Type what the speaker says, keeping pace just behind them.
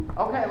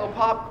Okay, a little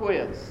pop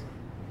quiz.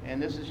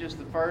 And this is just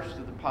the first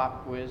of the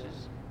pop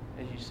quizzes,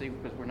 as you see,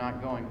 because we're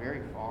not going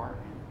very far.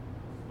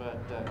 But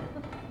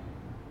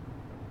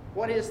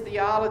what is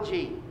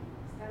theology?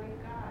 Study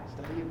of God.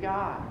 Study of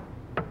God.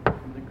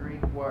 From the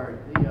Greek word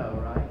theo,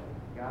 right?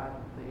 God,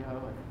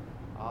 theo, and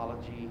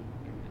ology,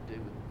 to do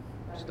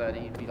with study.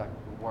 It'd be like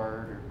the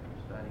word or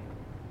study.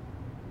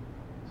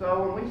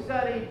 So when we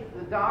studied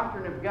the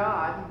doctrine of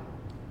God,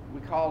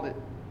 we called it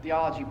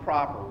theology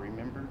proper,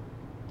 remember?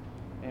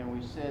 And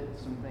we said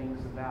some things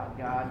about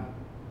God.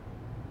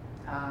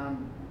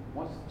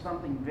 What's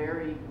something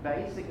very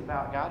basic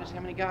about God is how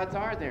many gods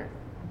are there?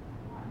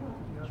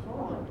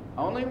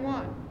 Only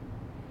one.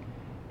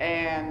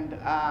 And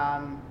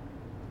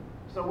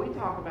so we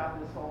talk about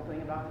this whole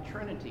thing about the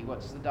Trinity.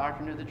 What's the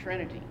doctrine of the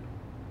Trinity?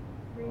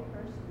 Three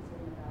persons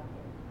in the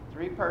Godhead.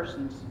 Three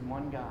persons in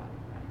one God.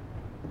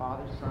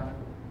 Father, Son,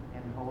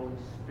 and Holy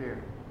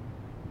Spirit.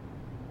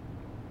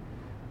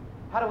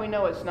 How do we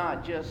know it's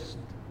not just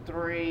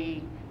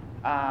three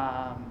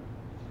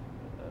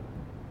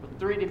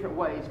different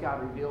ways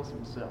God reveals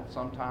himself?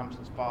 Sometimes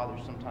as Father,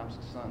 sometimes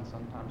as Son,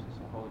 sometimes as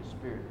the Holy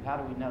Spirit. How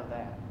do we know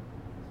that?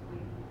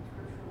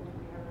 Scripturally,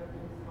 we have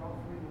evidence that all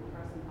three were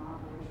present and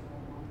operational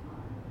at one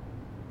time.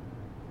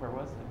 Where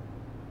was that?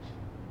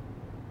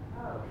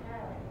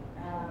 Okay.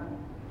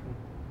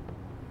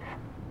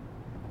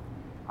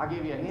 I'll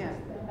give you a hint.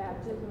 The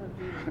baptism of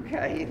Jesus.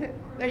 Okay,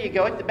 there you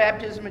go. It's the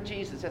baptism of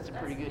Jesus. That's a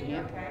pretty good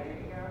hint. Okay, there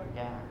you go.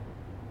 Yeah.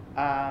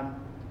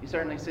 You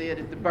certainly see it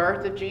at the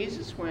birth of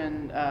Jesus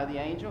when the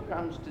angel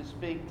comes to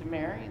speak to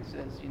Mary and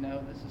says,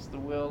 this is the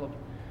will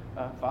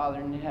of Father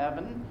in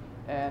heaven,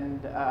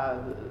 and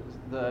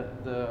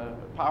the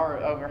power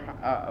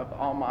of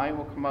Almighty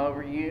will come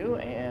over you,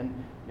 and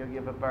you'll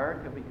give a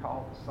birth. You'll be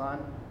called the Son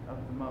of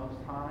the Most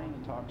High.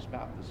 He talks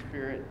about the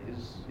Spirit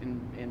is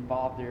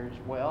involved there as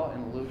well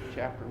in Luke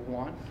chapter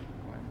 1.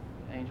 When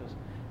angels.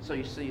 So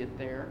you see it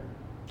there.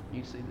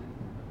 You see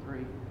the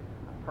three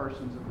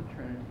persons of the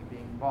Trinity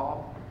being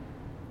involved.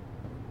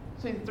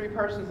 See the three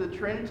persons of the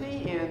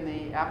Trinity in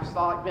the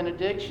Apostolic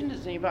Benediction.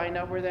 Does anybody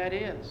know where that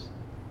is?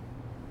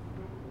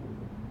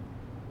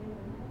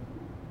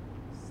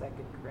 2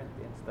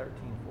 Corinthians 13:14.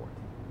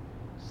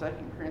 2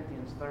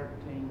 Corinthians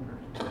 13,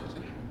 verse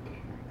 14.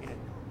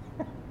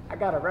 I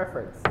got a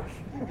reference.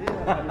 You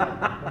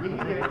can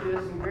give it to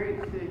us in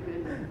Greek too,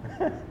 couldn't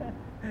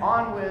you?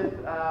 On with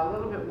a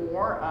little bit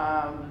more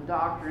the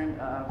doctrine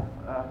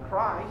of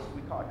Christ.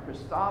 We call it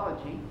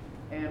Christology.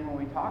 And when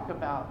we talk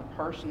about the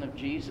person of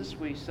Jesus,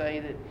 we say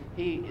that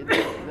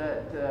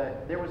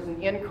there was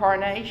an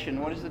incarnation.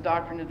 What is the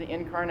doctrine of the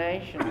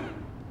incarnation?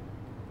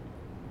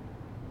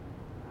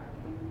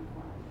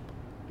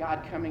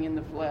 God coming in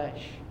the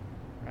flesh,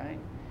 right?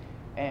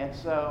 And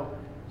so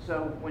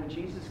when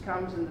Jesus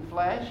comes in the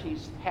flesh,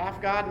 he's half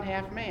God and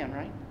half man,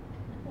 right?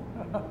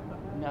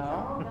 No.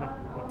 All God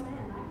and all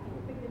man. I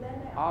can't figure that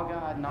out. All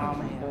God and all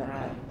man,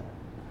 right?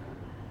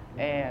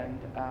 And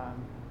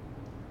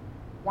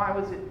why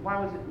was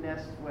it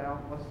necessary? Well,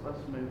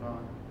 let's move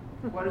on.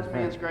 What is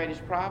man's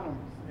greatest problem?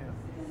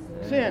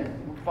 Sin.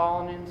 We're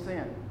fallen in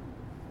sin.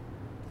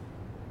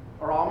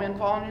 Are all men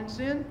fallen in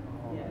sin?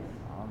 Yes.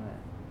 Amen.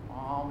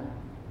 All men.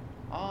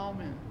 All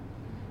men.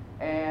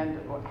 And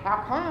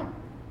how come?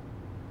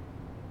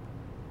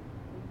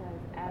 Because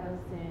Adam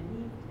sinned.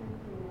 Eve turned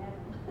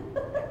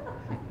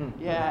to Adam.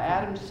 Yeah,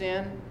 Adam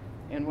sinned.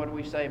 And what do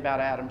we say about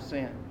Adam's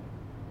sin?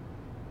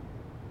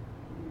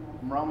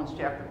 In Romans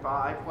chapter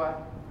 5,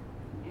 what?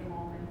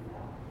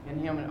 In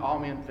him all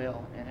men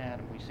fell in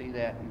Adam. We see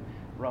that in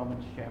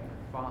Romans chapter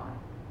 5.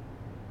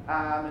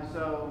 And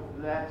so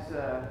that's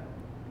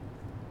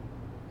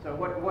so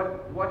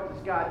what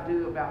does God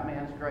do about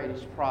man's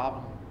greatest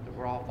problem? That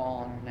we're all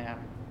fallen in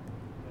Adam.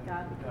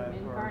 God became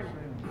incarnate.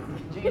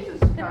 Jesus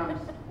comes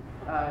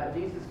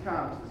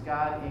as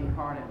God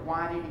incarnate.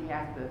 Why did he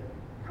have to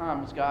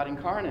come as God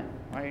incarnate?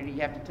 Why did he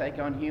have to take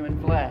on human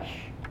flesh?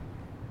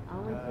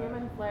 Only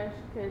human flesh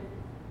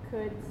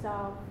could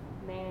solve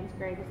man's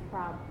greatest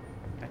problem,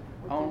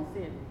 which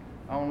is sin.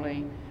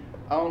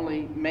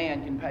 Only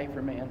man can pay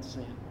for man's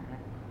sin.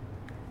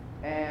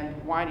 And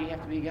why do you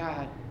have to be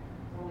God?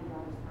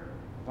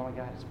 Only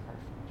God is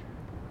perfect.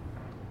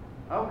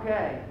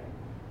 Okay.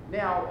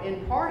 Now,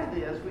 in part of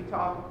this, we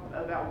talk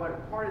about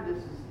what part of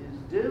this is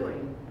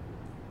doing.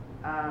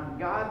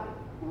 God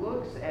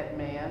looks at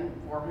man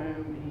for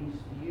whom he's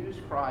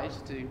used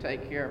Christ to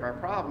take care of our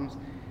problems,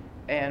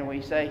 and we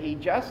say he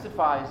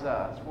justifies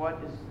us. What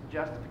does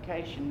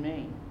justification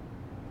mean?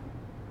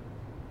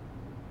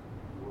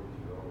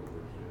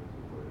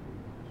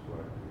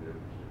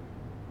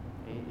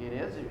 It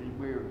is. He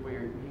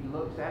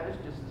looks at us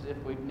just as if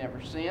we've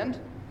never sinned.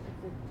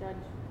 It's a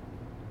judgment.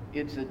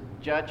 It's a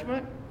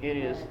judgment. It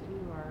is. That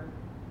you are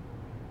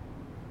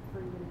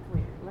free and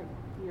clear. Like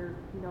you're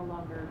no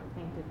longer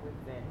tainted with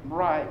sin.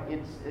 Right.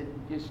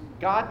 It's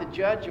God, the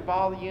judge of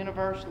all the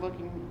universe,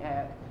 looking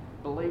at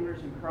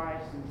believers in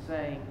Christ and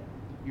saying,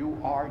 you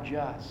are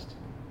just.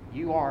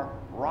 You are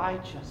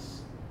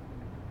righteous.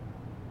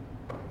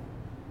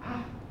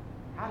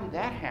 How did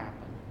that happen?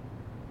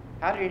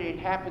 How did it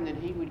happen that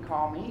he would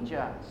call me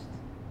just?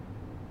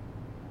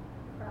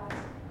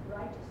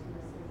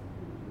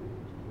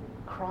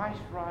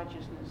 Christ's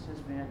righteousness has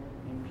been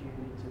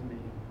imputed to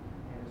me.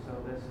 And so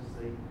this is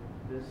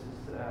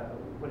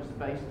what is the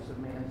basis of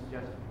man's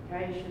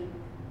justification.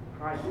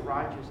 Christ's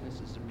righteousness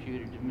is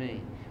imputed to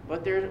me.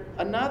 But there's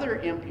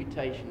another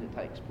imputation that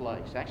takes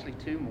place. Actually,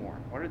 two more.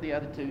 What are the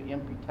other two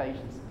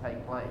imputations that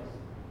take place?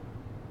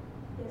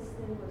 His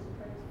sin was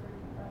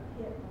transferred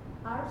to him.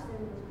 Our sin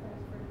was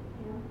transferred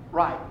to him.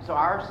 Right. So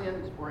our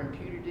sins were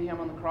imputed to him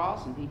on the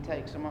cross, and he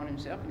takes them on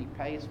himself, and he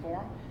pays for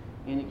them.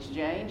 In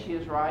exchange,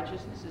 his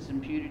righteousness is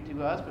imputed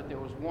to us, but there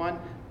was one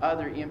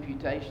other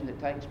imputation that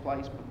takes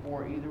place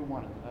before either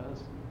one of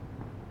those.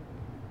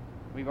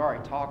 We've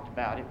already talked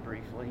about it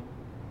briefly.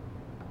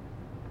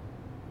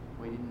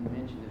 We didn't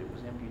mention that it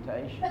was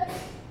imputation.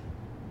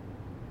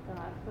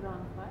 God put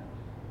on flesh?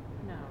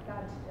 No.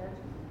 God's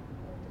judgment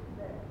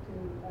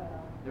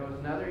There was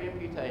another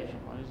imputation.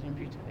 What is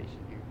imputation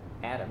here?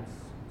 Adam's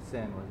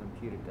sin was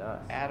imputed to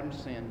us.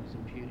 Adam's sin was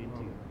imputed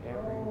to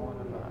every one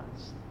of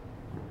us.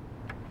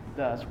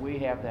 Thus, we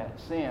have that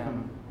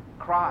sin,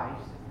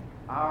 Christ,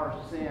 our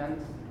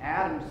sins,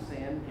 Adam's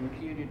sin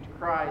imputed to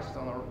Christ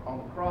on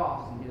the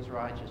cross, and his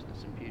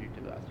righteousness imputed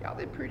to us. Y'all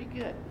did pretty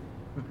good.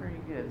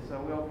 Pretty good.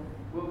 So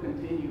we'll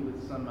continue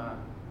with some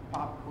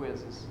pop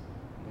quizzes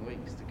in the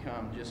weeks to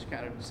come, just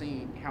kind of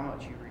seeing how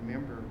much you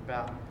remember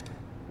about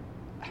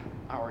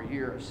our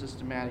year of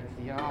systematic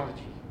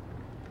theology.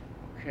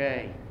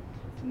 Okay,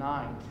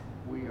 tonight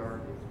we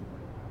are...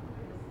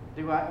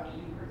 Do I?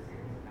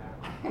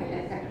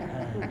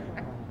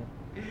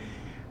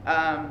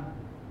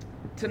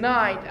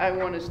 Tonight I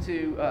want us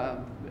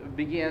to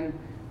begin.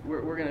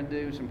 We're going to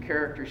do some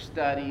character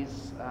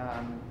studies.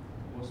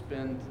 We'll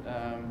spend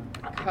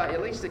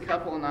at least a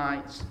couple of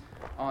nights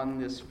on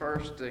this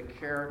first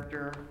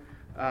character.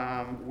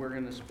 We're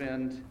going to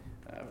spend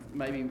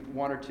maybe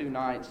one or two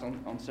nights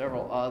on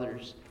several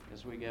others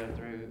as we go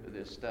through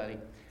this study.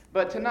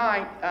 But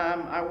tonight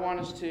I want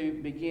us to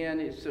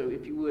begin, so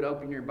if you would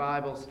open your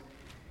Bibles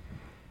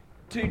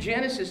to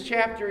Genesis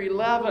chapter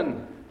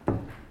 11. I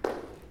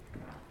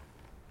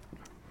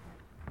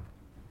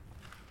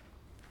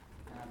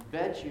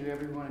bet you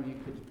every one of you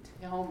could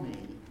tell me,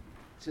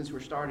 since we're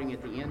starting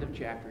at the end of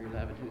chapter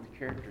 11, who the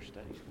character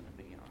study is going to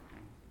be on.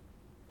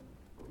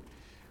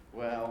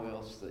 Well,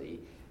 we'll see.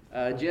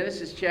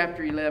 Genesis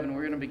chapter 11,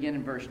 we're going to begin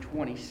in verse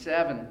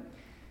 27,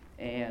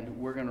 and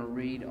we're going to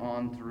read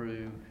on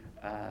through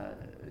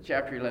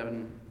chapter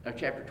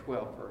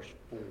 12, verse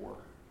 4.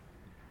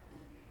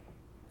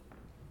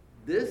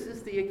 This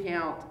is the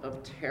account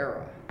of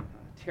Terah.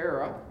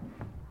 Terah,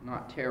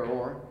 not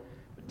Terror,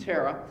 but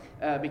Terah,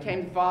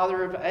 became the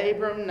father of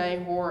Abram,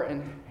 Nahor,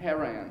 and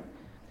Haran.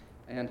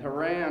 And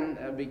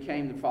Haran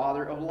became the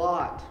father of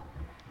Lot.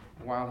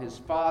 While his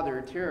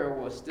father, Terah,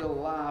 was still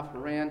alive,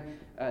 Haran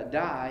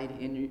died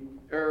in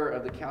Ur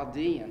of the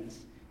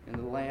Chaldeans, in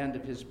the land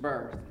of his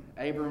birth.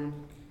 Abram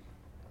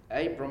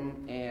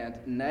and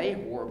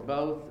Nahor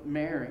both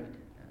married.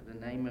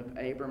 The name of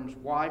Abram's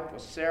wife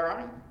was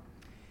Sarai,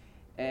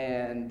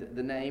 and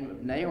the name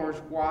of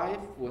Nahor's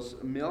wife was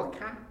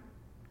Milcah.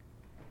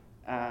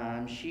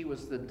 She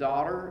was the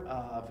daughter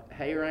of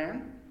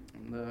Haran,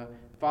 the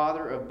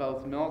father of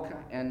both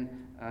Milcah and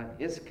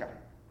Iscah.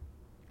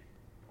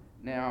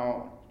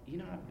 Now, you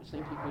know, I've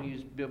seen people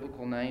use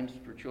biblical names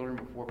for children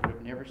before, but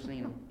I've never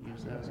seen them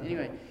use those.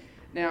 Anyway,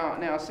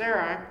 now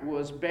Sarai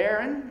was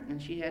barren, and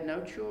she had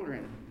no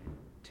children.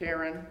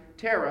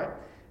 Terah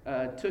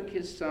took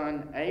his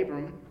son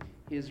Abram,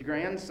 his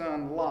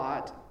grandson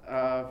Lot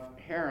of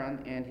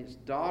Haran, and his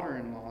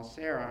daughter-in-law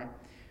Sarai,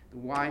 the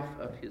wife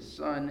of his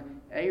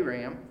son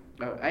Abram,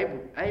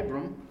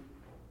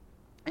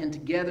 and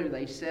together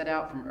they set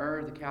out from Ur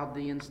of the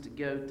Chaldeans to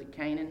go to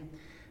Canaan.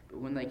 But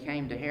when they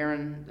came to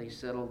Haran, they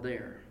settled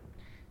there.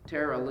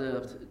 Terah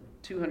lived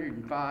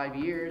 205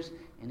 years,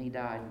 and he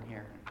died in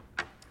Haran.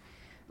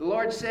 The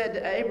Lord said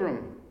to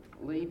Abram,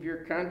 "Leave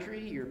your country,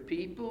 your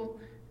people,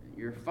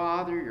 your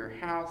father, your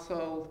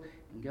household,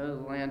 and go to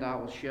the land I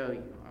will show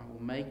you. I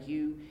will make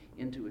you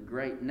into a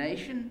great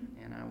nation,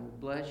 and I will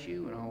bless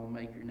you, and I will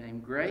make your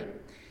name great.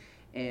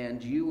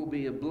 And you will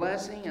be a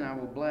blessing, and I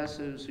will bless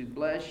those who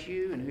bless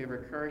you, and whoever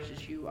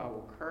curses you, I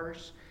will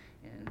curse,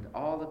 and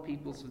all the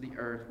peoples of the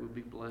earth will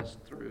be blessed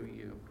through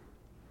you."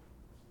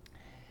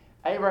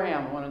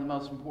 Abraham, one of the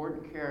most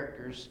important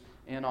characters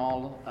in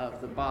all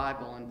of the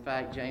Bible. In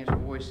fact, James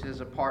Boyce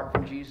says, apart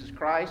from Jesus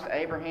Christ,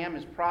 Abraham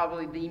is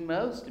probably the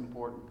most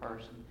important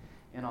person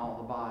in all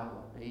the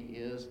Bible. He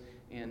is,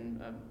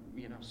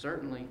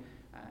 certainly,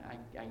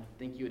 I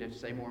think you would have to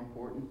say more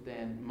important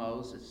than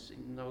Moses,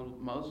 even though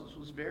Moses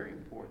was very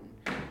important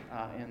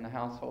in the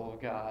household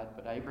of God.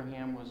 But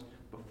Abraham was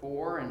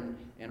before and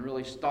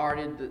really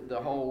started the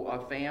whole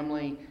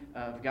family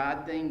of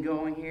God thing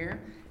going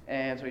here.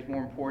 And so he's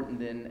more important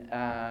than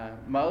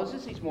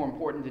Moses. He's more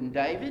important than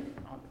David,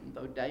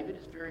 though David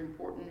is very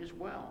important as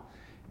well.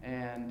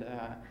 And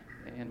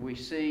we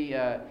see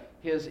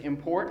his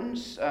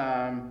importance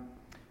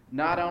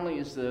not only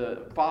is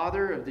the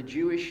father of the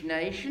Jewish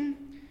nation,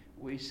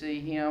 we see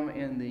him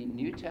in the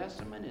New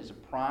Testament as a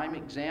prime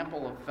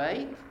example of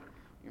faith.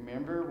 You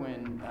remember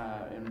when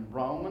in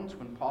Romans,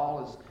 when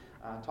Paul is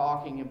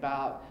talking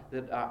about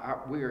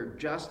that we are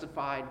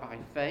justified by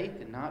faith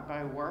and not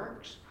by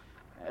works.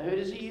 Who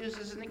does he use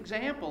as an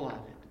example of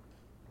it?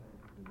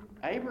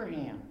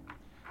 Abraham.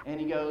 And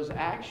he goes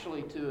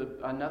actually to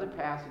another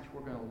passage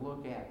we're going to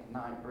look at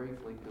tonight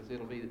briefly, because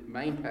it'll be the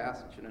main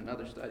passage in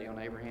another study on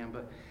Abraham.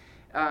 But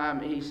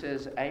he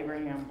says,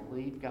 Abraham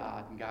believed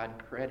God, and God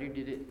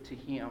credited it to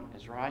him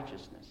as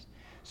righteousness.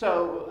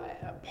 So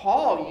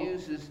Paul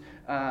uses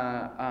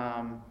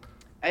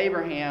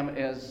Abraham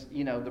as,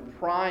 the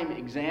prime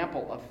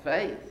example of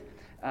faith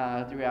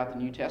throughout the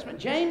New Testament.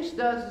 James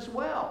does as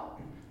well.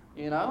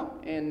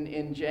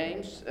 In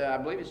James, I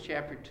believe it's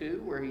chapter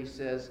 2, where he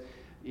says,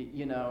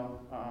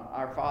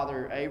 our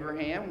father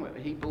Abraham,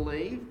 he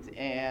believed,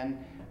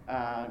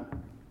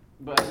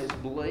 but his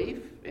belief,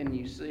 and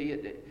you see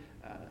it,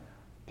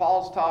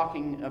 Paul's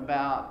talking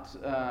about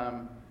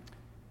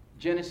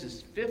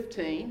Genesis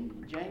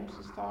 15. James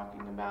is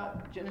talking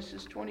about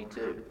Genesis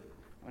 22,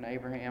 when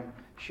Abraham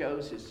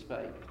shows his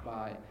faith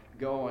by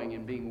going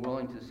and being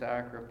willing to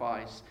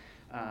sacrifice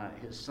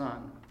his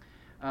son.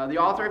 The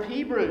author of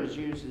Hebrews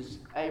uses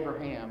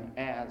Abraham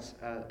as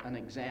an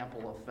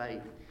example of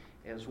faith,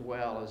 as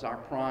well as our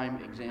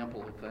prime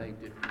example of faith,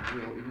 if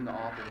you will, even the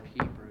author of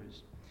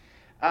Hebrews.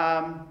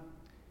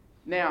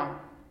 Now,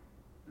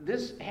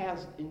 this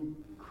has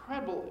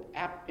incredible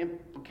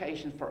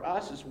implications for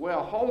us as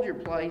well. Hold your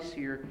place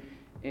here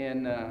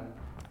in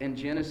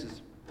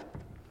Genesis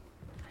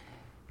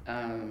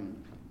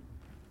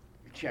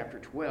chapter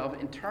 12,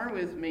 and turn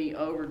with me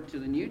over to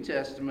the New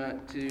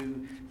Testament,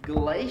 to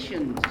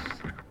Galatians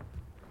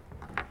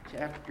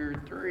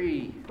chapter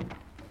 3.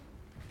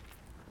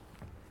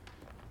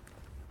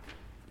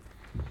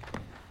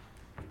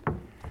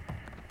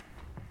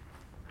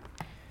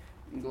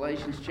 In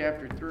Galatians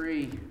chapter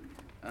 3,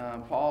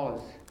 Paul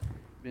has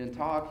been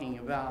talking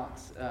about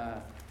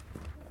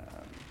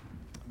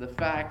the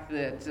fact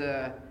that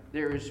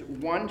there is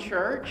one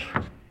church,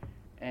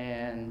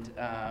 and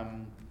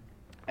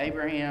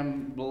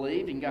Abraham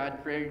believed, and God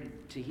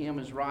credited to him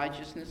as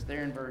righteousness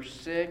there in verse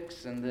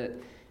 6, and that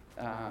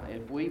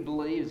if we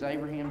believe as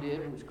Abraham did,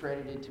 it was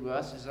credited to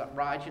us as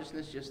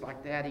righteousness. Just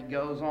like that, he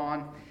goes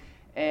on,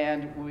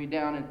 and we'll be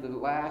down at the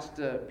last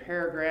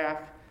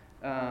paragraph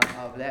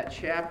of that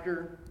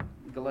chapter,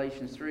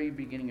 Galatians 3,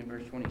 beginning in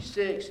verse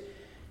 26.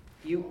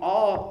 You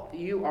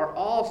are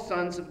all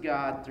sons of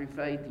God through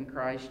faith in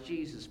Christ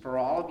Jesus. For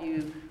all of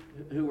you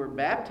who were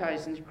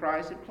baptized into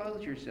Christ have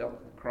clothed yourself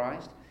with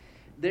Christ.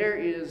 There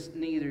is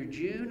neither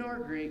Jew nor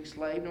Greek,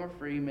 slave nor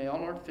free, male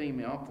nor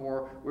female,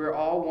 for we're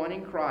all one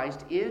in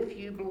Christ. If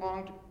you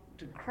belong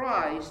to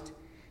Christ,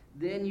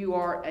 then you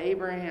are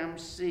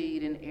Abraham's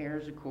seed and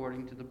heirs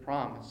according to the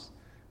promise.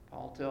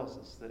 Paul tells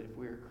us that if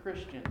we're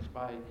Christians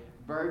by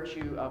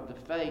virtue of the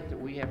faith that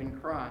we have in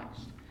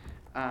Christ,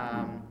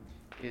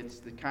 it's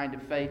the kind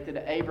of faith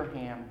that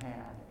Abraham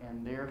had,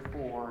 and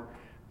therefore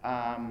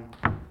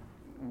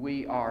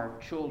we are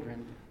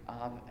children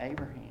of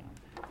Abraham.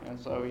 And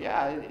so,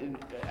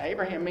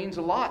 Abraham means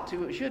a lot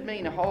it should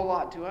mean a whole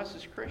lot to us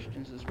as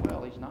Christians as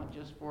well. He's not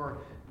just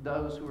for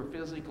those who are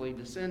physically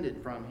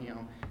descended from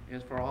him.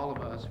 It's for all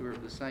of us who are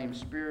of the same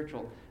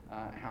spiritual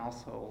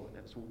household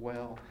as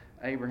well.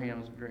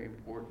 Abraham is very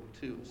important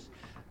to us.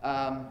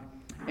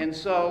 And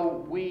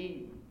so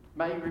we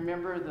may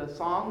remember the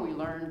song we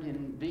learned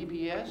in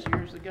VBS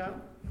years ago.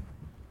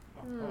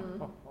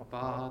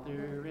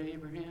 Father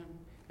Abraham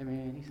had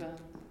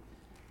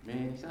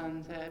many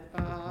sons had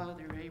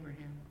Father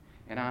Abraham,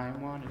 and I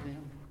am one of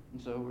them,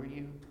 and so were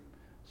you.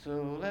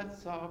 So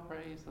let's all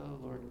praise the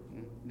Lord.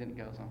 And then it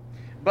goes on.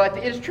 But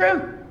it's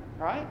true,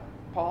 right?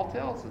 Paul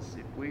tells us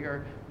if we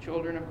are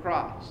children of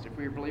Christ, if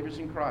we are believers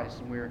in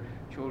Christ, and we are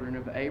children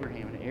of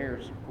Abraham and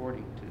heirs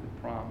according to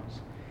the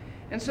promise.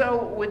 And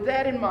so with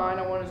that in mind,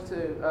 I want us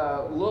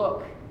to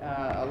look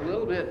a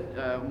little bit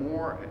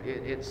more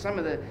at some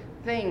of the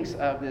things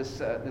of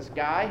this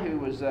guy who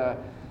was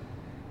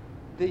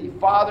the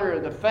father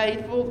of the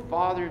faithful, the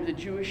father of the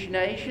Jewish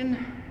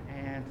nation,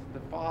 and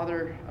the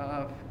father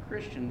of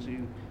Christians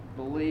who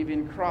believe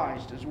in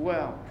Christ as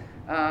well.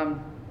 I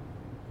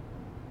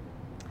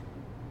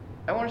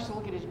want us to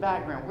look at his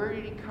background. Where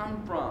did he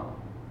come from?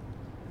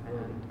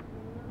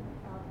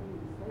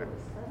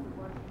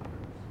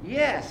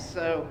 Yes,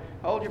 so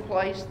hold your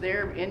place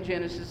there in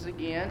Genesis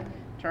again.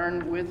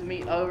 Turn with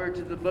me over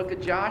to the book of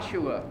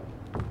Joshua.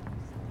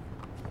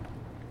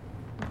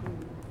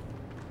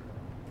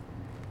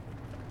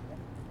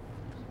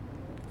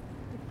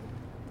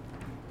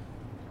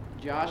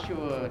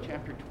 Joshua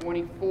chapter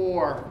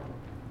 24,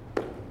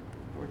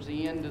 towards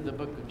the end of the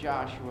book of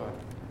Joshua.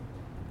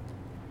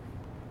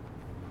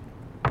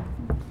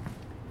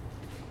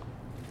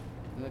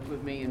 Look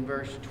with me in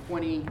verse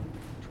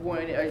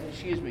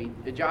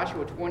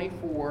Joshua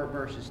 24,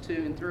 verses 2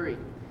 and 3.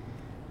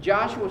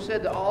 Joshua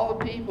said to all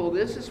the people,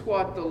 "This is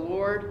what the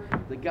Lord,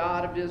 the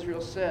God of Israel,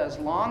 says.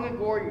 Long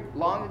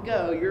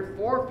ago, your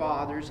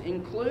forefathers,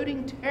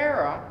 including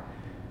Terah,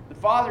 the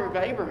father of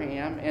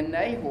Abraham, and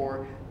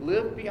Nahor,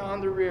 lived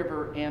beyond the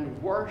river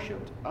and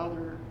worshipped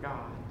other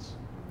gods."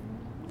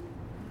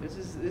 This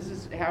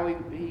is how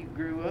he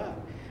grew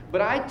up. "But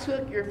I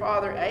took your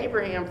father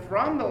Abraham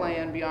from the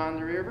land beyond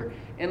the river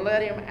and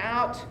led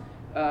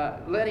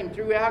him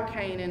throughout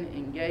Canaan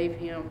and gave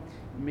him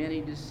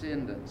many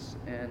descendants,"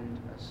 and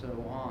so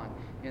on.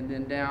 And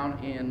then down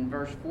in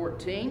verse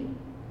 14,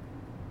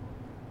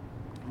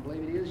 I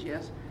believe it is,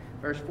 yes,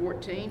 verse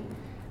 14,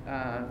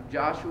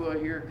 Joshua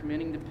here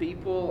commending the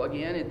people.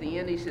 Again, at the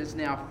end he says,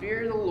 "Now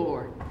fear the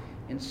Lord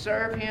and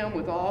serve him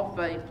with all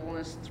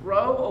faithfulness.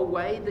 Throw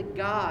away the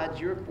gods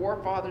your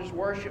forefathers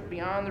worshipped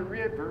beyond the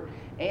river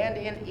and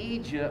in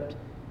Egypt,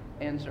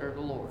 and serve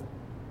the Lord."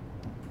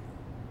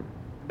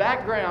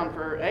 Background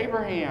for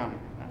Abraham.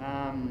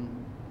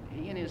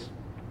 He and his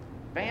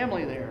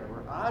family there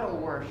were idol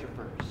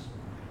worshipers.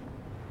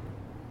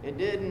 It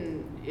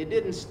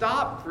didn't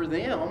stop for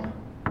them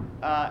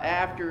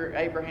after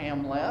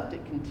Abraham left.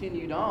 It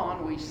continued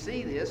on. We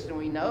see this and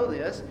we know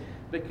this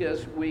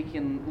because we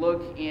can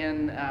look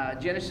in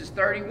Genesis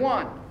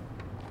 31.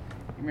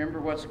 Remember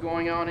what's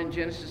going on in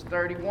Genesis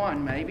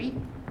 31, maybe?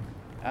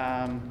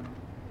 I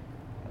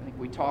think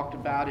we talked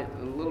about it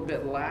a little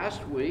bit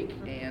last week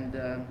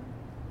and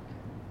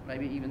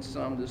maybe even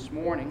some this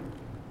morning.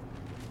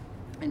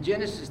 In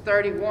Genesis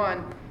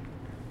 31,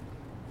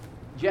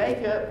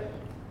 Jacob,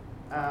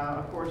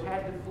 of course,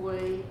 had to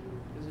flee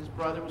because his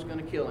brother was going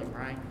to kill him,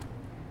 right?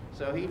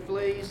 So he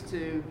flees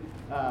to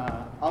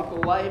Uncle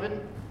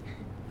Laban,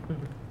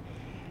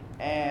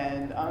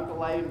 and Uncle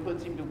Laban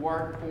puts him to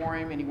work for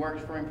him, and he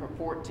works for him for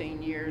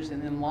 14 years,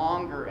 and then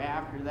longer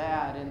after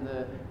that, and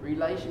the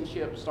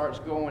relationship starts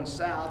going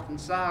south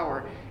and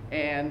sour.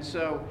 And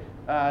so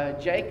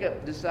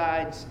Jacob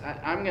decides,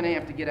 I'm going to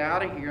have to get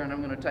out of here, and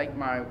I'm going to take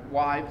my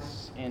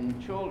wives and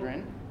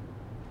children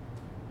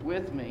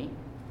with me.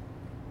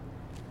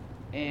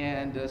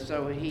 And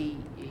so he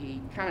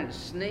kind of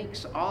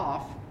sneaks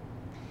off,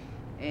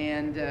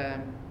 and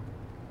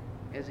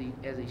as he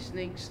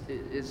sneaks,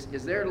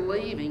 as they're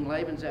leaving,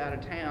 Laban's out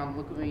of town.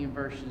 Look with me in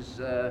verses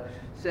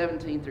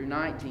 17 through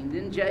 19.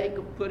 "Then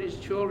Jacob put his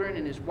children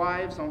and his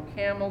wives on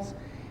camels,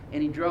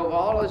 and he drove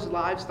all his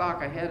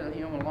livestock ahead of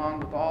him, along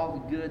with all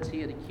the goods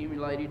he had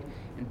accumulated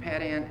in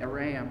Padan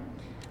Aram,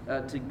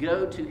 to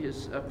go to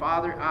his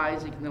father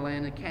Isaac in the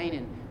land of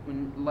Canaan.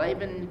 When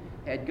Laban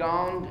had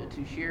gone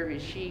to shear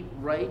his sheep,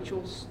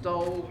 Rachel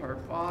stole her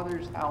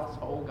father's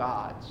household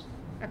gods."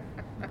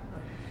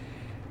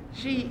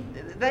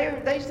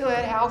 They still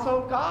had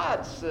household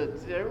gods.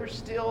 They were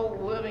still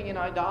living in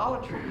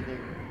idolatry there.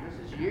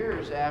 This is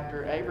years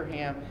after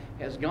Abraham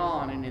has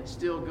gone, and it's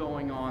still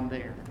going on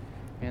there.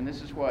 And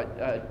this is what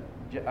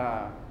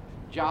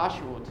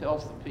Joshua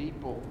tells the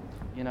people.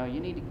 You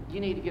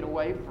need to get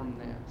away from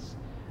this.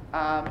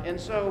 And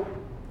so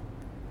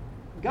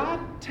God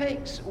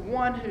takes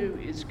one who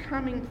is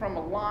coming from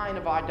a line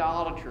of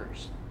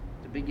idolaters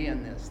to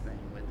begin this thing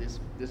with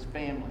this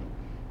family.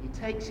 He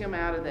takes him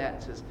out of that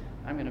and says,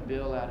 "I'm going to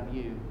build out of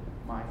you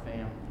my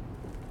family."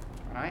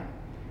 Right?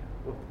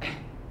 Well,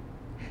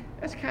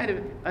 that's kind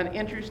of an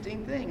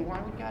interesting thing.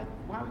 Why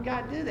would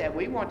God do that?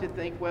 We want to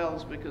think, well,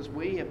 it's because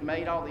we have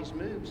made all these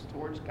moves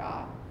towards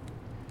God.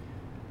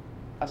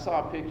 I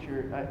saw a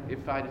picture.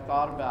 If I'd have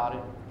thought about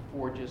it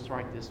before just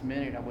right this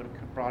minute, I would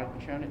have brought it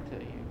and shown it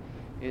to you.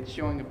 It's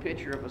showing a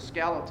picture of a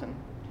skeleton,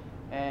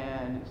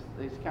 and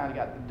it's kind of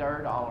got the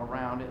dirt all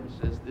around it, and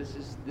says,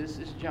 "This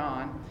is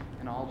John,"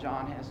 and all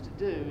John has to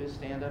do is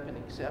stand up and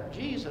accept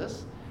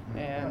Jesus,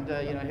 and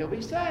he'll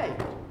be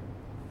saved.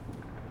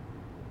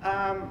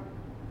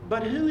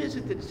 But who is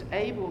it that's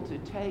able to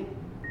take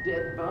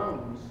dead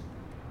bones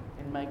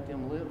and make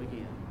them live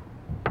again?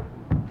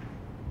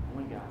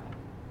 Only God.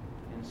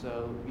 And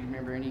so you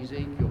remember in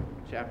Ezekiel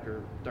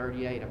chapter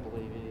 38, I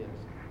believe it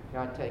is,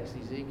 God takes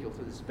Ezekiel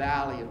to this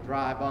valley of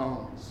dry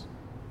bones.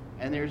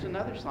 And there's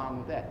another song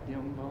with that.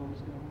 Dim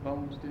bones,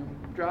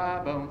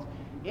 dry bones.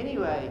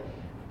 Anyway,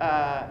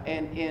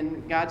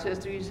 and God says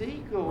to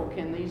Ezekiel,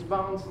 "Can these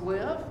bones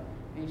live?"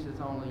 And he says,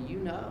 "Only you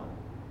know."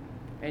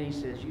 And he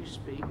says, "You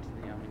speak to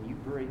them and you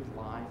breathe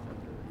life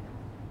into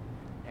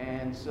them."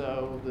 And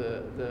so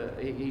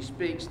he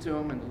speaks to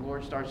them, and the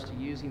Lord starts to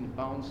use him. The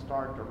bones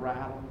start to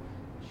rattle,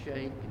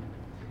 shake,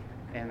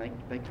 and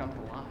they come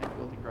to life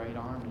with a great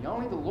army.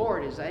 Only the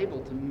Lord is able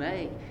to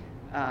make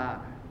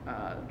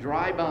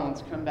dry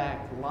bones come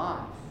back to life.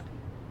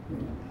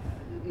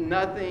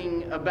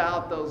 Nothing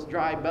about those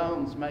dry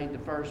bones made the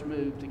first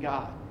move to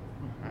God,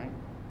 right?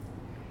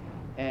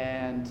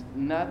 And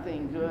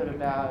nothing good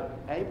about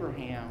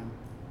Abraham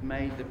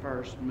made the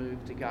first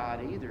move to God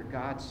either.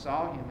 God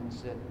saw him and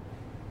said,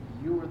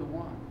 "You are the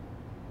one.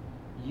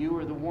 You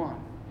are the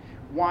one."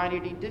 Why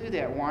did he do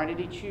that? Why did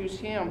he choose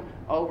him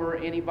over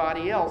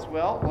anybody else?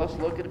 Well, let's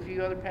look at a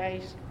few other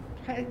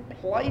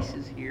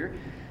places here.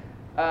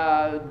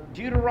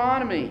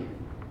 Deuteronomy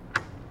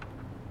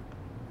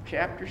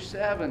chapter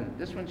 7.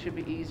 This one should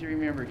be easy to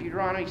remember.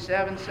 Deuteronomy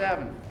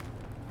 7:7.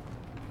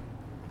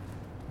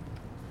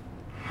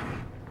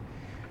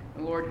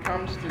 The Lord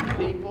comes to the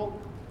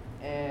people,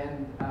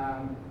 and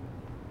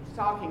He's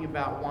talking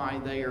about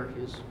why they are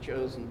His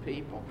chosen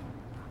people.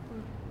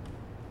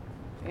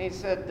 And He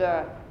said,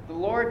 the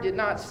Lord did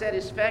not set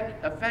His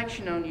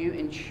affection on you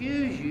and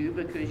choose you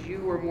because you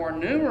were more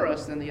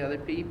numerous than the other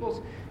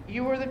peoples.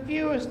 You were the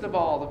fewest of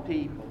all the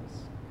peoples.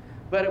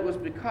 But it was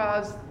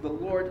because the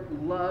Lord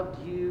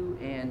loved you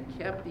and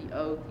kept the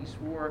oath He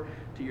swore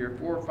to your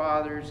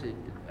forefathers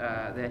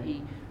that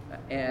He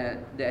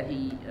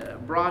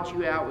brought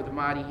you out with a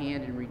mighty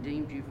hand and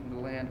redeemed you from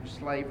the land of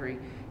slavery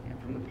and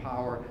from the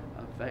power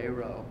of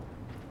Pharaoh.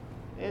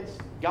 It's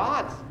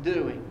God's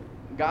doing.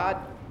 God,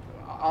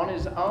 on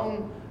His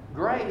own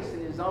grace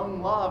and His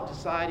own love,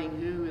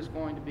 deciding who is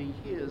going to be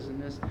His.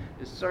 And this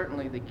is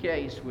certainly the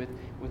case with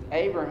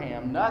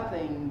Abraham.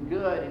 Nothing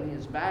good in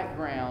his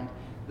background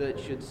that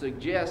should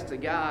suggest to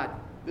God,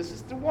 this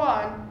is the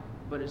one,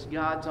 but it's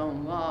God's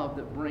own love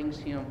that brings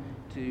him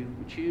to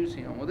choose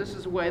him. Well, this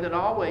is the way that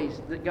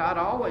God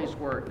always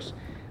works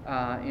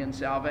in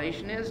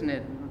salvation, isn't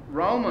it?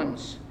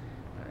 Romans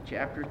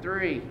chapter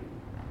 9.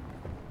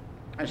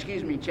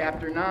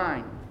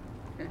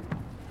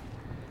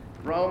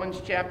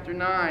 Romans chapter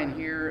 9,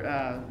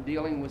 here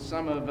dealing with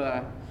some of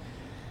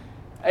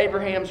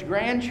Abraham's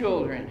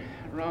grandchildren.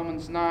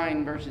 Romans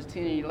 9, verses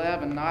 10 and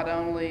 11. Not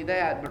only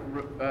that, but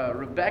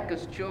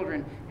Rebekah's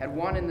children had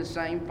one and the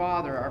same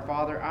father, our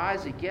father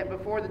Isaac. Yet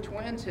before the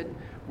twins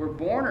were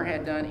born or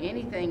had done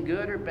anything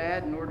good or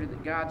bad, in order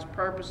that God's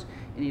purpose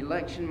in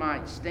election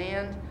might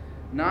stand,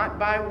 not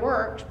by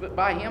works, but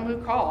by Him who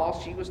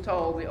calls, she was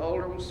told, the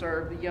older will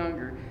serve the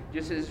younger.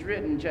 Just as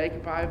written,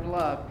 Jacob I have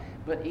loved,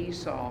 but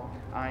Esau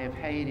I have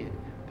hated.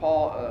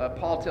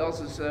 Paul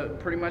tells us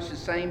pretty much the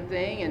same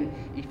thing in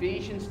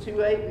Ephesians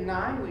 2:8 and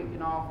 9. We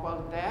can all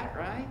quote that,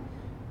 right?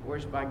 For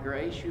it's by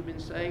grace you've been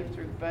saved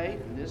through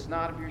faith, and this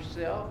not of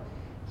yourself.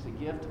 It's the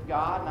gift of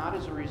God, not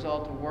as a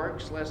result of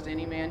works, lest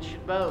any man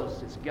should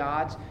boast. It's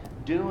God's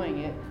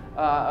doing it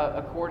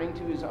according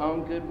to His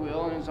own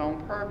goodwill and His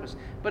own purpose.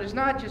 But it's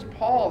not just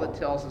Paul that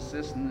tells us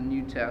this in the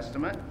New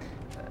Testament.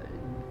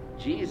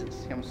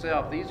 Jesus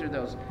Himself. These are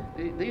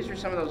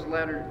some of those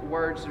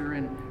words that are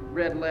in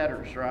red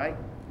letters, right?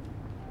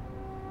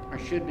 Or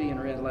should be in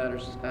red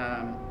letters.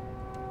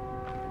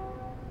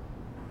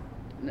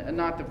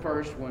 Not the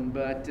first one,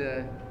 but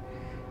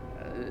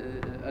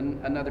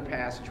another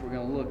passage we're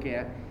going to look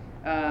at.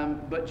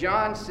 But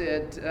John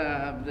said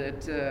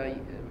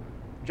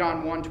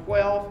John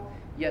 1:12,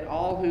 yet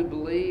all who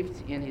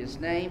believed in His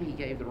name He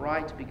gave the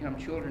right to become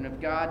children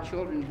of God,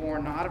 children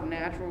born not of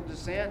natural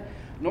descent,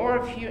 nor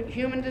of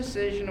human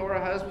decision or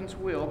a husband's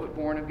will, but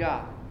born of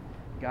God.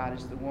 God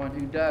is the one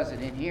who does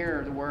it. And here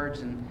are the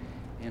words in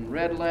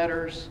red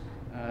letters,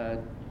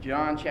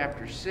 John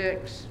chapter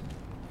 6,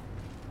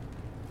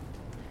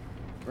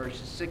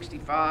 verses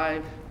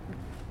 65,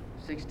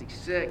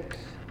 66.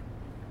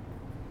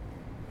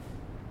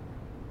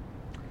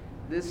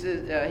 This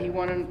is, he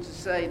wanted to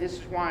say, this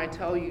is why I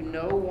tell you,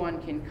 no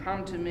one can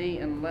come to me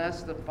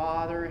unless the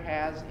Father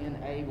has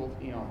enabled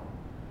him.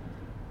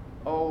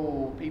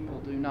 Oh, people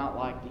do not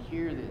like to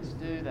hear this,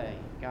 do they?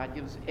 God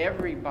gives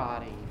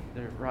everybody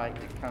the right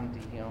to come to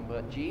Him.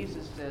 But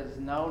Jesus says,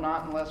 no,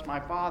 not unless my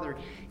Father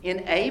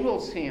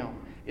enables him,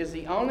 is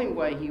the only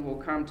way he will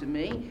come to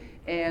me.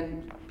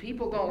 And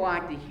people don't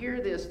like to hear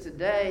this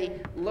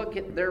today. Look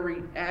at their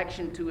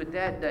reaction to it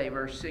that day,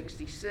 verse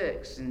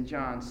 66 in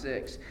John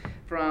 6.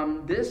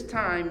 From this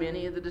time,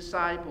 many of the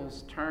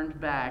disciples turned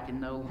back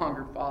and no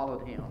longer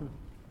followed Him.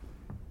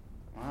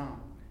 Wow.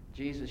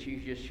 Jesus, you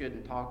just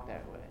shouldn't talk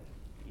that way.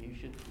 You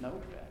should know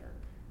better,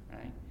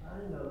 right? I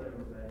didn't know they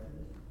were Baptists.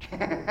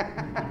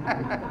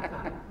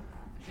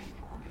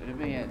 Could have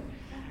been.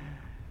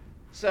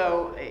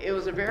 So it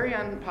was a very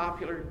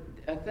unpopular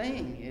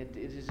thing. It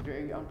is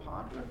very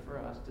unpopular for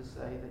us to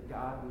say that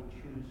God would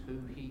choose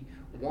who He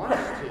wants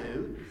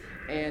to,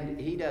 and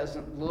He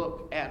doesn't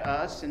look at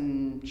us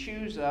and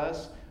choose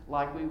us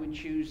like we would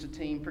choose a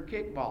team for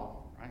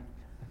kickball, right?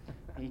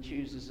 He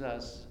chooses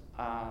us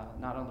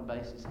not on the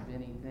basis of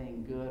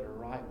anything good or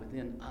right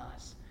within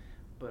us,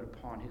 but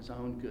upon His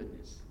own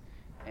goodness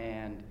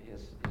and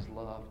His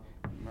love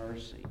and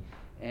mercy.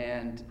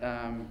 And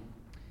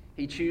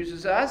He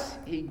chooses us.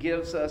 He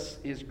gives us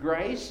His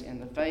grace and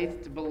the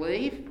faith to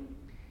believe.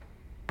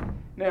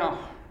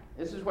 Now,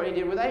 this is what He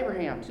did with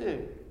Abraham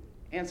too.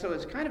 And so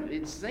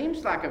it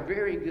seems like a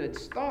very good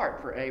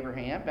start for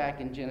Abraham back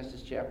in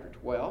Genesis chapter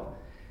 12.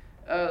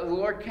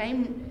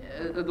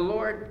 The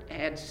Lord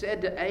had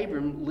said to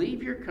Abram,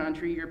 leave your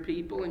country, your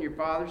people, and your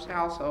father's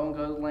household, and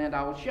go to the land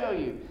I will show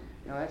you.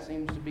 Now that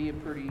seems to be a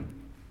pretty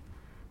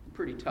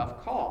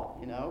tough call,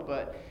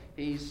 but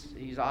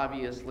he's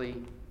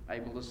obviously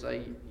able to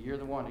say, you're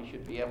the one who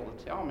should be able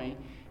to tell me.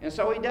 And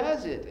so he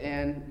does it,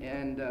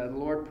 and the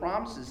Lord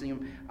promises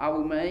him, I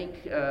will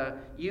make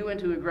you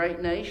into a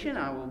great nation.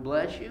 I will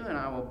bless you, and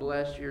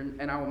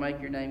I will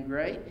make your name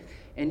great.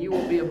 And you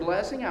will be a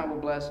blessing. I will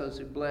bless those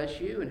who bless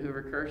you, and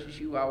whoever curses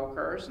you, I will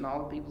curse, and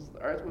all the peoples of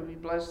the earth will be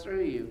blessed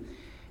through you.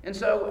 And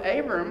so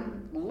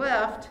Abram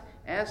left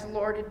as the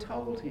Lord had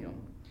told him.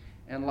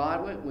 And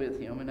Lot went with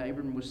him, and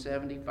Abram was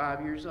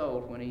 75 years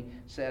old when he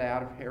set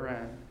out of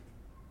Haran.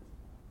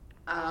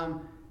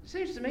 It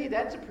seems to me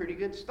that's a pretty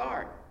good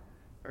start.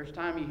 First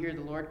time you hear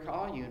the Lord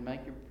call you and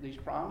make these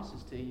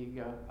promises to you,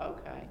 you go,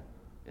 okay,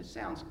 it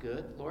sounds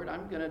good. Lord,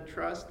 I'm going to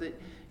trust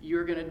that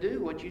you're going to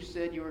do what you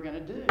said you were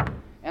going to do.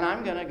 And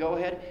I'm going to go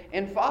ahead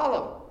and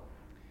follow.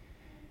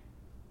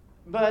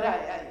 But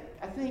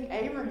I think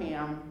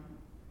Abraham,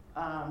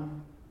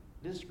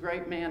 this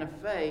great man of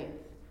faith,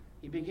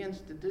 he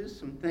begins to do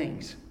some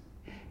things.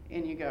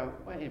 And you go,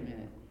 wait a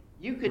minute.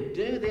 You could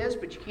do this,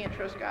 but you can't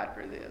trust God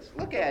for this.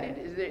 Look at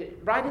it.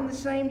 Right in the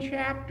same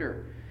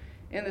chapter.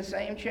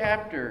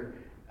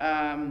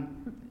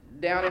 Down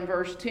in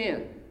verse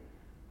 10.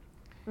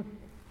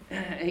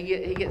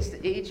 He gets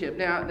to Egypt.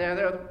 Now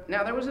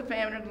there was a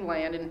famine in the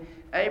land, and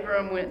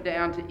Abram went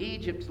down to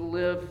Egypt to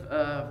live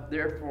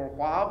there for a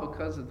while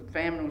because the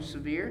famine was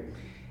severe.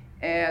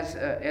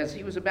 As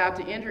he was about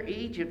to enter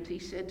Egypt, he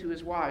said to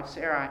his wife,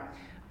 Sarai,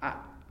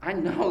 I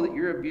know that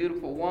you're a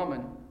beautiful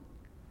woman.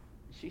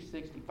 She's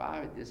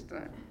 65 at this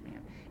time.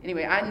 Man.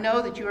 Anyway, I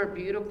know that you are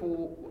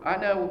beautiful. I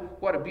know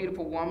what a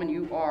beautiful woman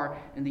you are.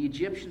 And the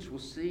Egyptians will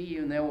see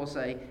you and they will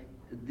say,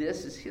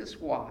 this is his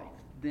wife.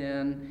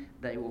 Then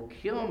they will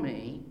kill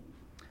me,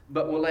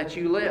 but will let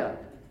you live.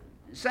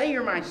 Say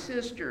you're my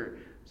sister,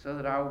 so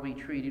that I will be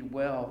treated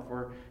well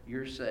for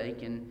your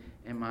sake, and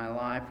my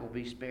life will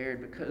be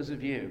spared because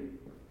of you.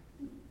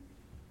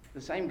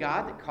 The same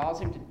God that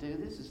calls him to do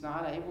this is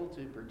not able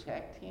to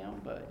protect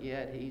him, but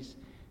yet he's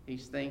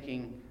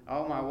thinking,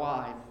 oh, my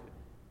wife,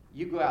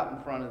 you go out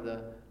in front of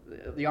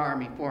the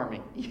army for me.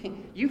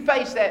 You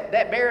face that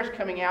bear's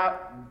coming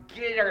out,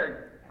 get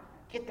her,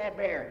 get that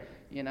bear,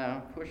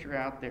 push her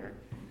out there.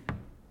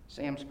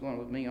 Sam's going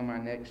with me on my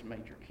next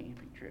major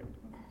camping trip.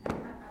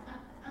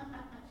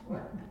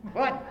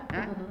 What?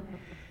 Huh?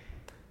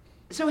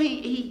 So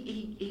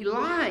he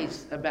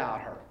lies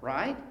about her,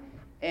 right?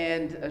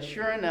 And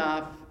sure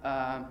enough,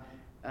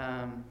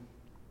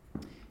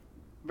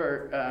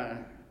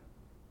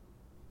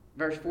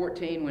 verse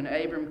 14, when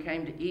Abram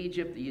came to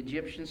Egypt, the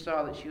Egyptians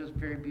saw that she was a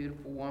very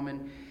beautiful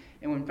woman.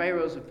 And when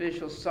Pharaoh's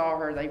officials saw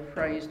her, they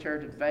praised her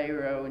to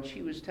Pharaoh, and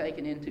she was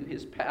taken into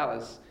his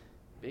palace.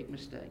 Big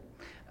mistake.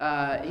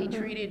 He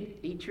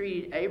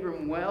treated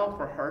Abram well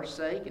for her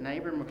sake, and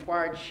Abram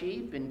acquired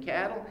sheep and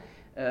cattle,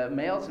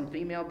 males and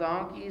female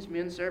donkeys,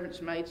 men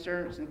servants, maid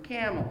servants, and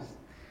camels.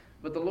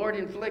 But the Lord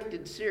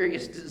inflicted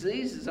serious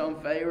diseases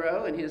on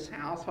Pharaoh and his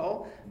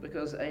household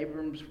because of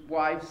Abram's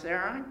wife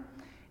Sarai.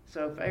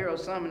 So Pharaoh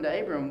summoned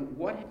Abram,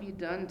 what have you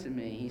done to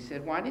me? He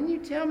said, why didn't you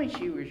tell me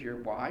she was your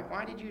wife?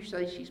 Why did you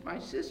say she's my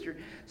sister?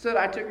 So that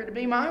I took her to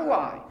be my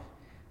wife.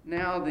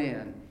 Now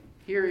then,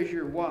 here is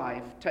your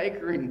wife. Take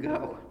her and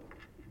go.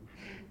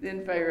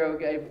 Then Pharaoh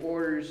gave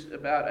orders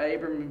about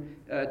Abram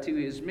to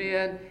his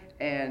men,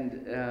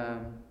 and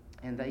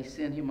they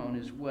sent him on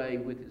his way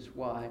with his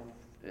wife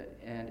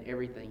and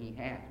everything he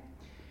had.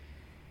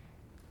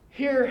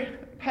 Here,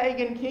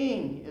 pagan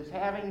king is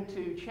having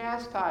to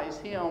chastise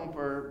him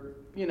for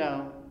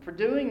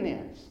doing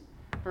this,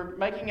 for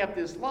making up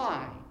this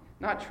lie,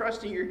 not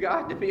trusting your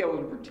God to be able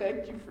to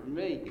protect you from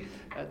me.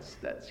 That's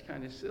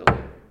kind of silly.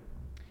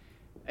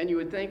 And you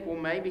would think, well,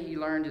 maybe he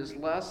learned his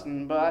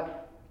lesson,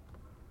 but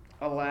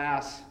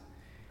alas,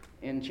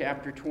 in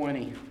chapter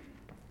 20,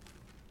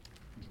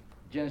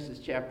 Genesis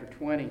chapter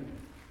 20,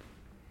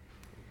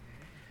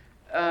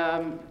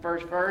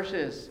 first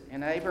verses,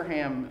 and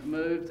Abraham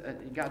moved,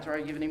 God's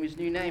already given him his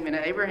new name, and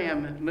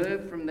Abraham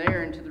moved from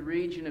there into the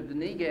region of the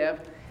Negev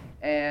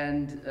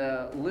and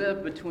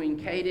lived between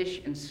Kadesh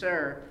and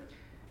Sur.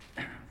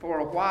 For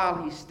a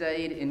while he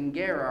stayed in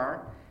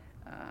Gerar,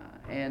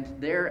 and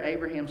there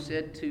Abraham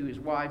said to his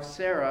wife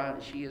Sarah,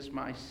 she is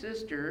my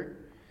sister.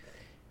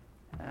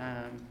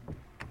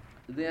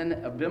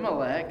 Then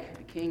Abimelech,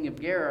 the king of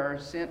Gerar,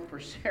 sent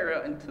for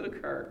Sarah and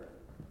took her.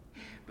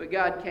 But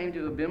God came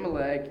to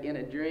Abimelech in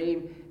a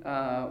dream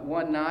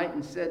one night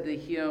and said to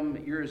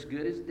him, you're as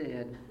good as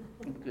dead,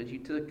 because you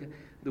took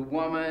the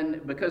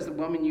woman, because the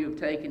woman you have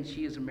taken,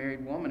 she is a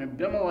married woman.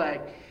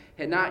 Abimelech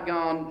had not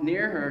gone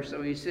near her,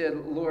 so he said,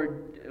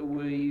 Lord,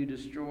 will you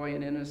destroy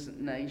an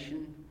innocent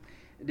nation?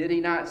 Did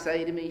he not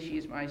say to me, she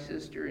is my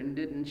sister, and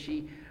didn't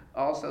she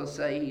also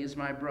say, he is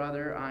my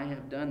brother? I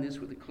have done this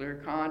with a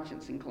clear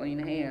conscience and clean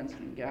hands.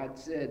 And God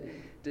said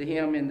to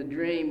him in the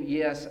dream,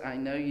 yes, I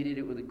know you did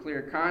it with a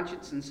clear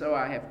conscience, and so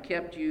I have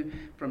kept you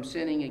from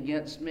sinning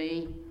against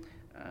me.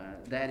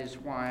 That is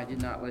why I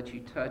did not let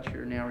you touch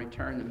her. Now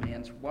return the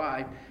man's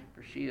wife,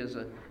 for he is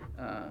a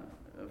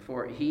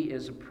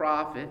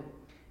prophet,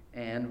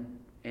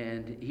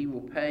 and he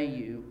will pay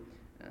you,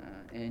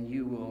 and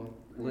you will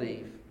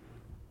leave.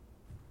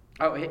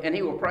 Oh, and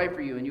he will pray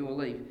for you and you will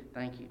leave.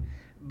 Thank you.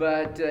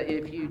 But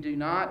if you do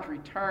not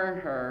return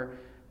her,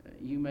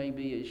 you may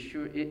be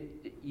sure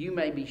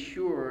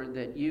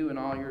that you and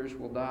all yours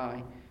will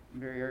die.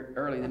 Very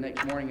early the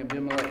next morning,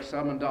 Abimelech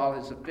summoned all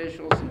his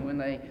officials, and when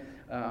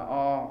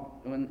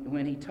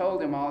he told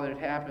them all that had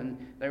happened,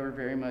 they were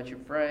very much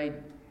afraid.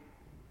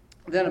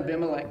 Then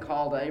Abimelech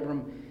called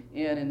Abram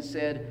in and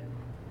said,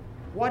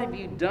 "What have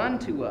you done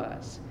to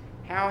us?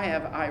 How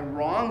have I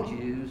wronged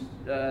you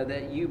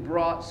that you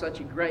brought such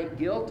a great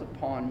guilt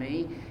upon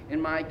me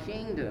and my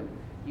kingdom?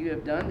 You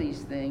have done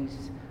these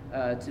things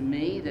to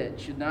me that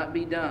should not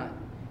be done."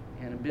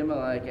 And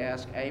Abimelech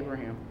asked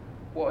Abraham,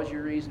 "What was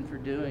your reason for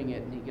doing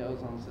it?" And he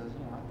goes on and says,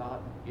 "I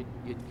thought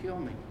you'd kill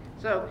me."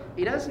 So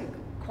he doesn't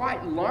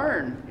quite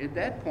learn at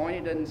that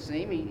point. It doesn't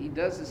seem. He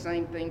does the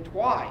same thing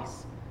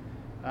twice.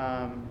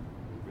 And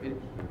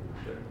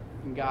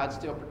God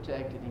still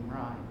protected him,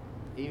 right?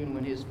 Even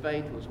when his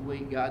faith was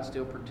weak, God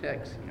still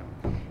protects him.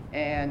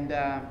 And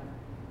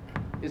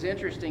it's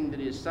interesting that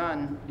his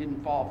son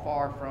didn't fall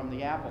far from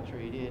the apple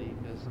tree, did he?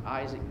 Because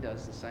Isaac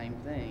does the same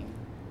thing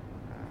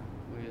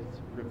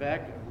with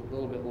Rebekah a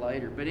little bit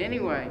later. But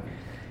anyway,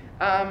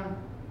 and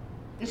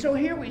so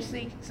here we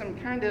see some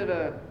kind of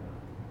a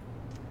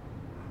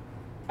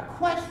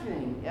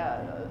questioning.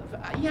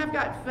 I've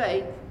got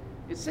faith.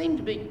 It seemed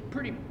to be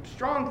pretty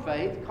strong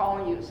faith,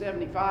 calling you at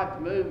 75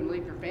 to move and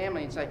leave your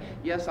family and say,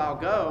 "Yes, I'll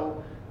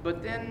go."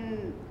 But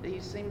then he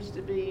seems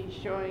to be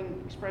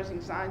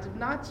expressing signs of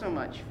not so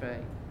much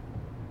faith.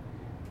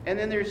 And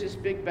then there's this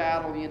big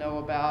battle,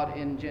 about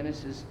in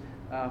Genesis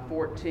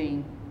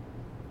 14.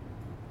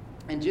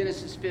 In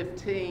Genesis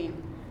 15,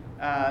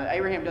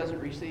 Abraham doesn't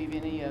receive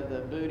any of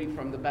the booty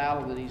from the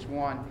battle that he's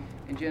won.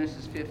 In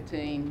Genesis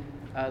 15,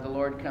 the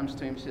Lord comes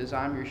to him and says,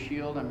 "I'm your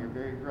shield, I'm your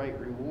very great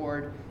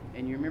reward."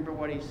 And you remember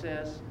what he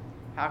says?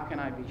 "How can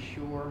I be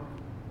sure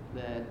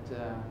that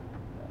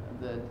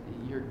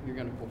you're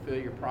going to fulfill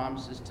your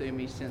promises to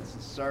me, since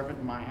the servant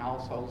in my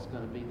household is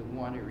going to be the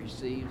one who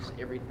receives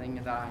everything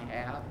that I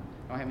have?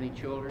 I don't have any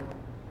children."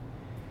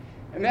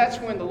 And that's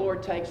when the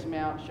Lord takes him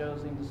out,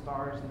 shows him the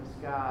stars in the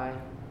sky,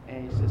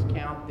 and he says,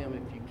 "Count them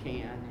if you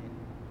can." And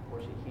of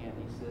course he can't.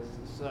 He says,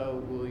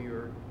 "So will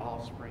your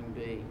offspring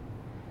be."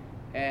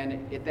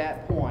 And at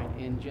that point,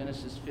 in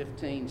Genesis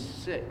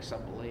 15:6, I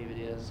believe it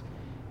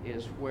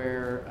is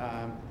where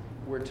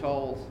we're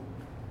told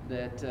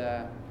that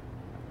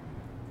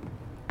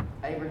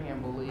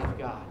Abraham believed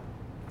God,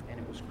 and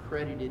it was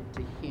credited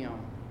to him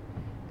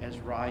as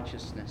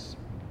righteousness.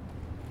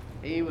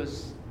 He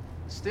was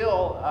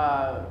still,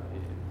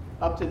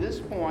 up to this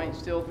point,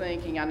 still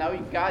thinking, "I know,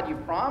 God, you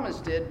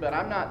promised it, but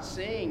I'm not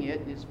seeing it."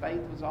 And his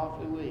faith was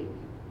awfully weak.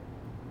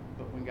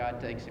 But when God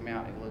takes him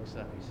out, he looks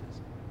up, he says,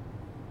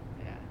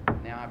 "Yeah,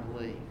 now I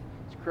believe."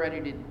 It's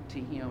credited to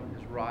him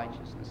as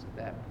righteousness at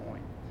that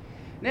point.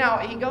 Now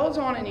he goes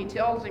on and he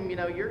tells him,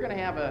 you're going to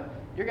have a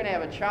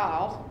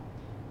child,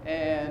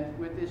 and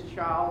with this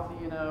child,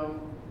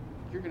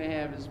 you're going to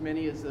have as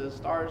many as the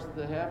stars of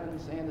the heaven,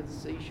 the sand of the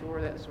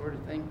seashore, that sort of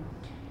thing.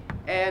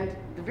 And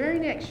the very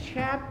next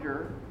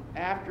chapter,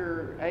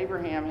 after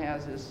Abraham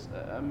has this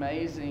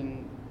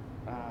amazing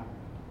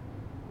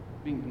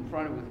being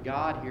confronted with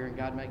God here, and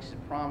God makes a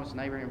promise,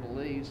 and Abraham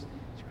believes,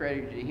 it's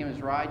credited to him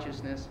as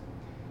righteousness.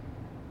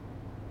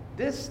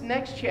 This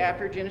next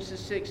chapter, Genesis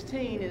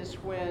 16, is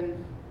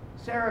when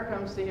Sarah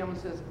comes to him and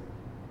says,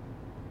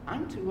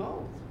 "I'm too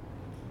old.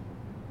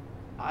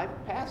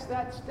 I've passed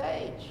that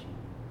stage.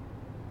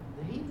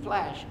 The heat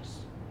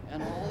flashes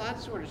and all that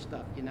sort of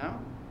stuff,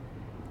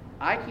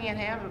 I can't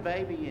have a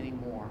baby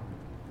anymore.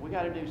 We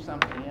got to do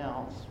something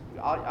else.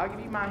 I'll give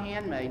you my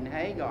handmaiden,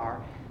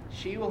 Hagar.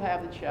 She will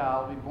have the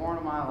child, be born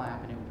on my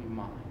lap, and it will be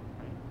mine."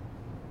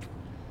 Right?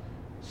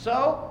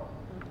 So,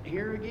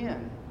 here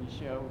again, we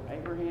show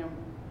Abraham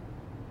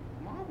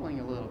wobbling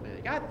a little bit.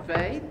 He got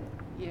faith,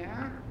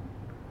 yeah,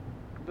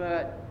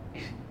 but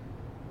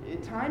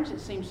at times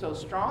it seems so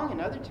strong, and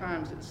other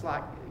times it's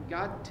like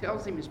God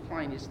tells him as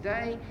plain as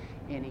day,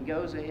 and he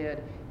goes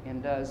ahead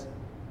and does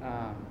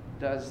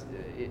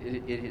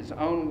it his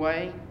own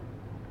way.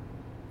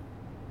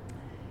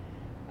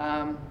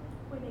 When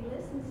he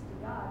listens to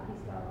God,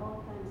 he's got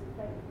all kinds of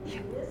faith. When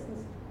he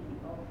listens to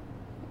people,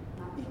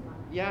 not so much.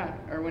 Yeah,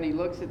 or when he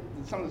looks at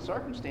some of the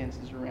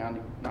circumstances around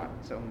him, not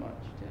so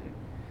much too.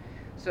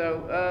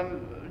 So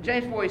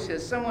James Boyce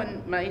says,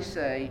 "Someone may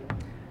say,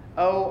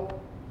 'Oh,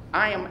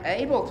 I am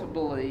able to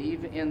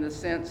believe in the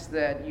sense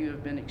that you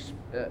have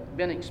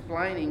been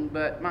explaining,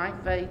 but my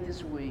faith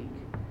is weak.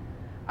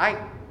 I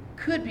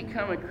could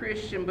become a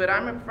Christian, but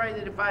I'm afraid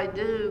that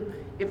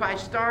if I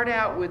start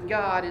out with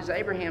God as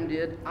Abraham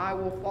did, I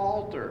will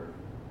falter.'"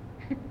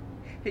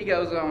 He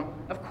goes on,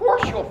 "Of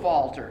course you'll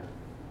falter.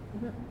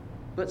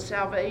 But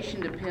salvation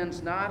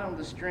depends not on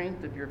the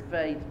strength of your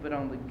faith, but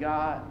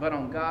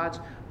on God's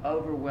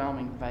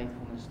overwhelming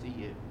faithfulness to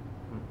you."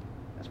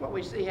 That's what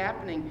we see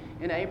happening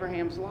in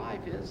Abraham's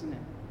life, isn't it?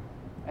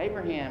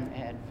 Abraham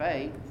had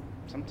faith.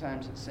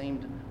 Sometimes it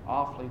seemed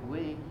awfully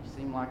weak. He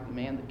seemed like the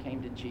man that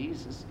came to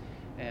Jesus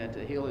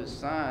to heal his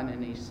son,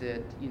 and he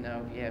said, if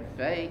you have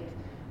faith,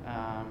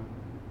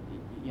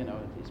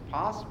 it's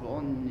possible.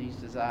 And he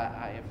says,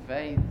 I have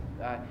faith.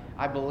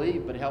 I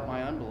believe, but help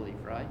my unbelief,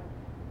 right?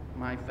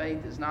 My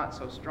faith is not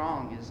so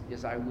strong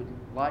as I would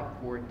like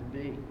for it to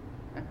be.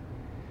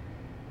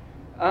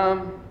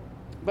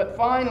 But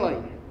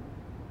finally,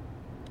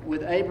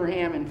 with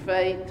Abraham and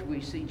faith, we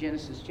see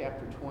Genesis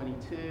chapter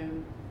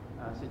 22,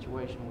 a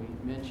situation we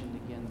mentioned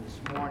again this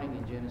morning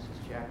in Genesis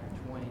chapter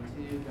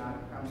 22. God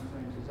comes to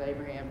him and says,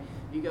 Abraham,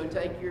 you go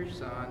take your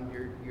son,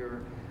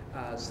 your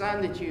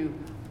son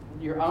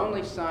your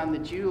only son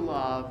that you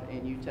love,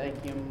 and you take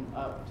him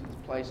up to the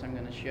place I'm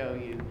going to show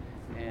you,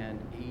 and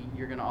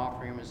you're going to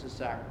offer him as a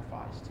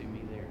sacrifice to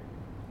me there.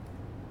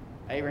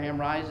 Abraham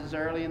rises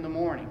early in the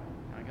morning.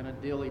 I'm not going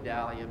to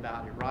dilly-dally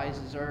about it.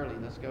 Rises early.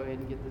 Let's go ahead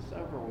and get this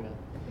over with.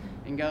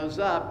 And goes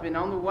up. And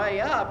on the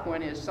way up,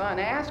 when his son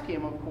asks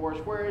him, of course,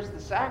 where is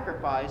the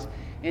sacrifice?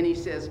 And he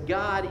says,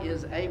 God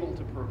is able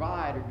to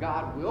provide, or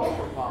God will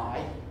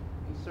provide.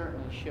 He's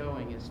certainly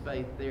showing his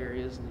faith there,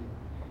 isn't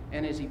he?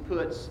 And as he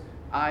puts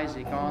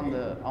Isaac on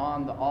the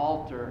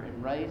altar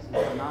and raises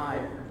the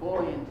knife,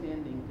 fully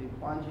intending to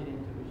plunge it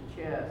into his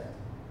chest,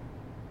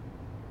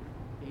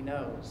 he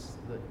knows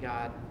that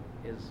God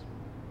is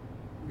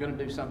going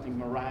to do something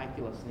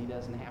miraculous, and he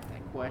doesn't have to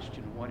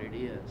question what it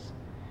is.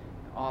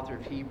 The author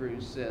of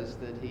Hebrews says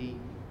that he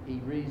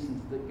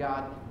reasons that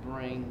God could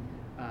bring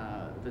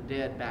the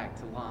dead back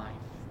to life,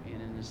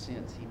 and in a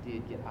sense he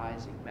did get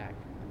Isaac back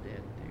from the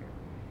dead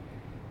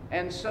there.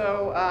 And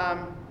so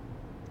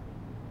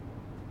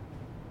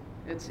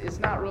it's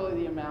not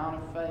really the amount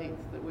of faith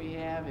that we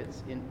have,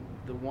 it's in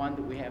the one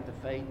that we have the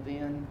faith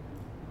in.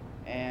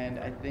 And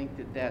I think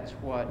that's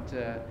what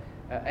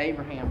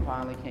Abraham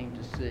finally came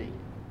to see.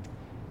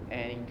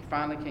 And he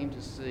finally came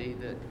to see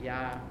that,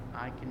 yeah,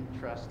 I can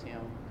trust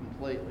him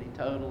completely,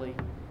 totally.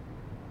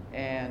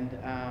 And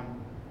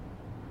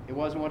it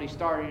wasn't what he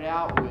started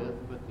out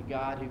with, but the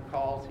God who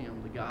called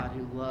him, the God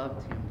who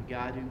loved him, the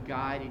God who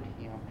guided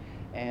him,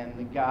 and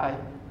the God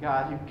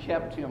who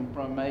kept him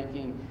from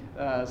making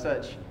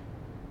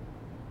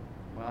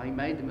he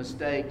made the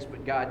mistakes,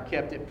 but God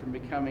kept it from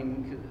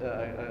becoming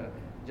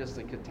just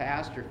a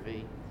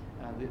catastrophe.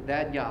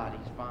 That God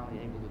he's finally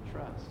able to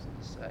trust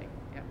and to say,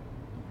 yeah,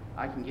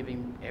 I can give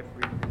him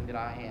everything that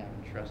I have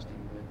and trust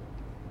him with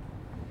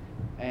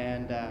it.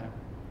 And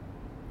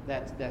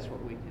that's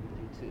what we can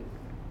do too.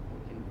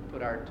 We can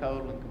put our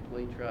total and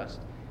complete trust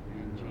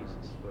in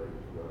Jesus.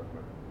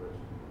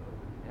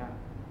 Yeah,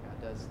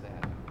 God does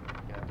that.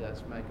 God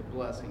does make a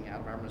blessing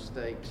out of our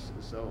mistakes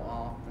so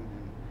often.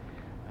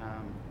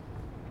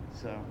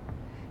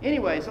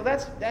 Anyway, so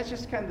that's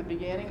just kind of the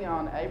beginning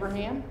on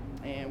Abraham,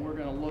 and we're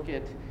going to look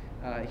at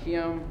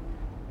him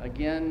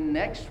again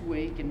next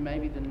week and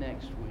maybe the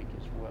next week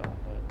as well.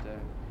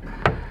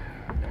 But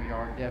we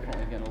are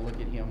definitely going to look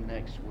at him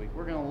next week.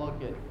 We're going to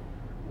look at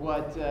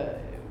what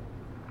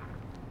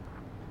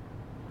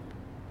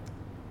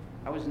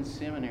I was in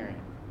seminary.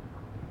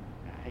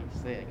 I hate to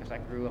say it because I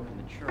grew up in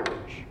the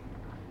church.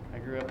 I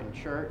grew up in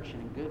church,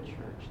 and a good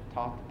church,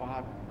 taught the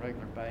Bible on a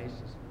regular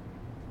basis.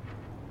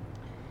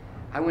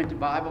 I went to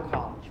Bible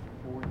college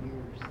for 4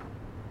 years.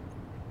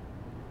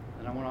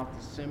 Then I went off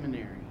to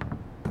seminary.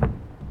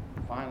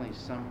 Finally,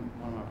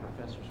 one of my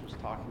professors was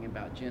talking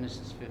about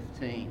Genesis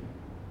 15.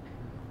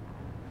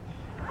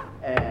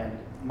 And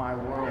my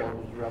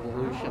world was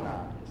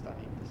revolutionized. I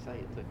hate to say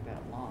it took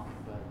that long,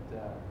 but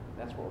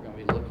that's what we're going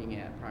to be looking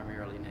at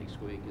primarily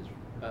next week is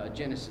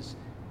Genesis.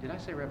 Did I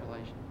say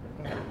Revelation?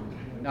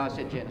 No, I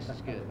said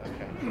Genesis. Good.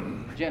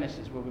 Okay.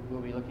 Genesis.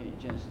 We'll be looking at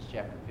Genesis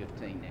chapter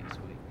 15 next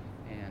week.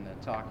 And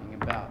talking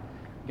about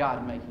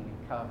God making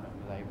a covenant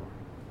with Abraham.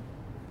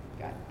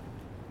 God.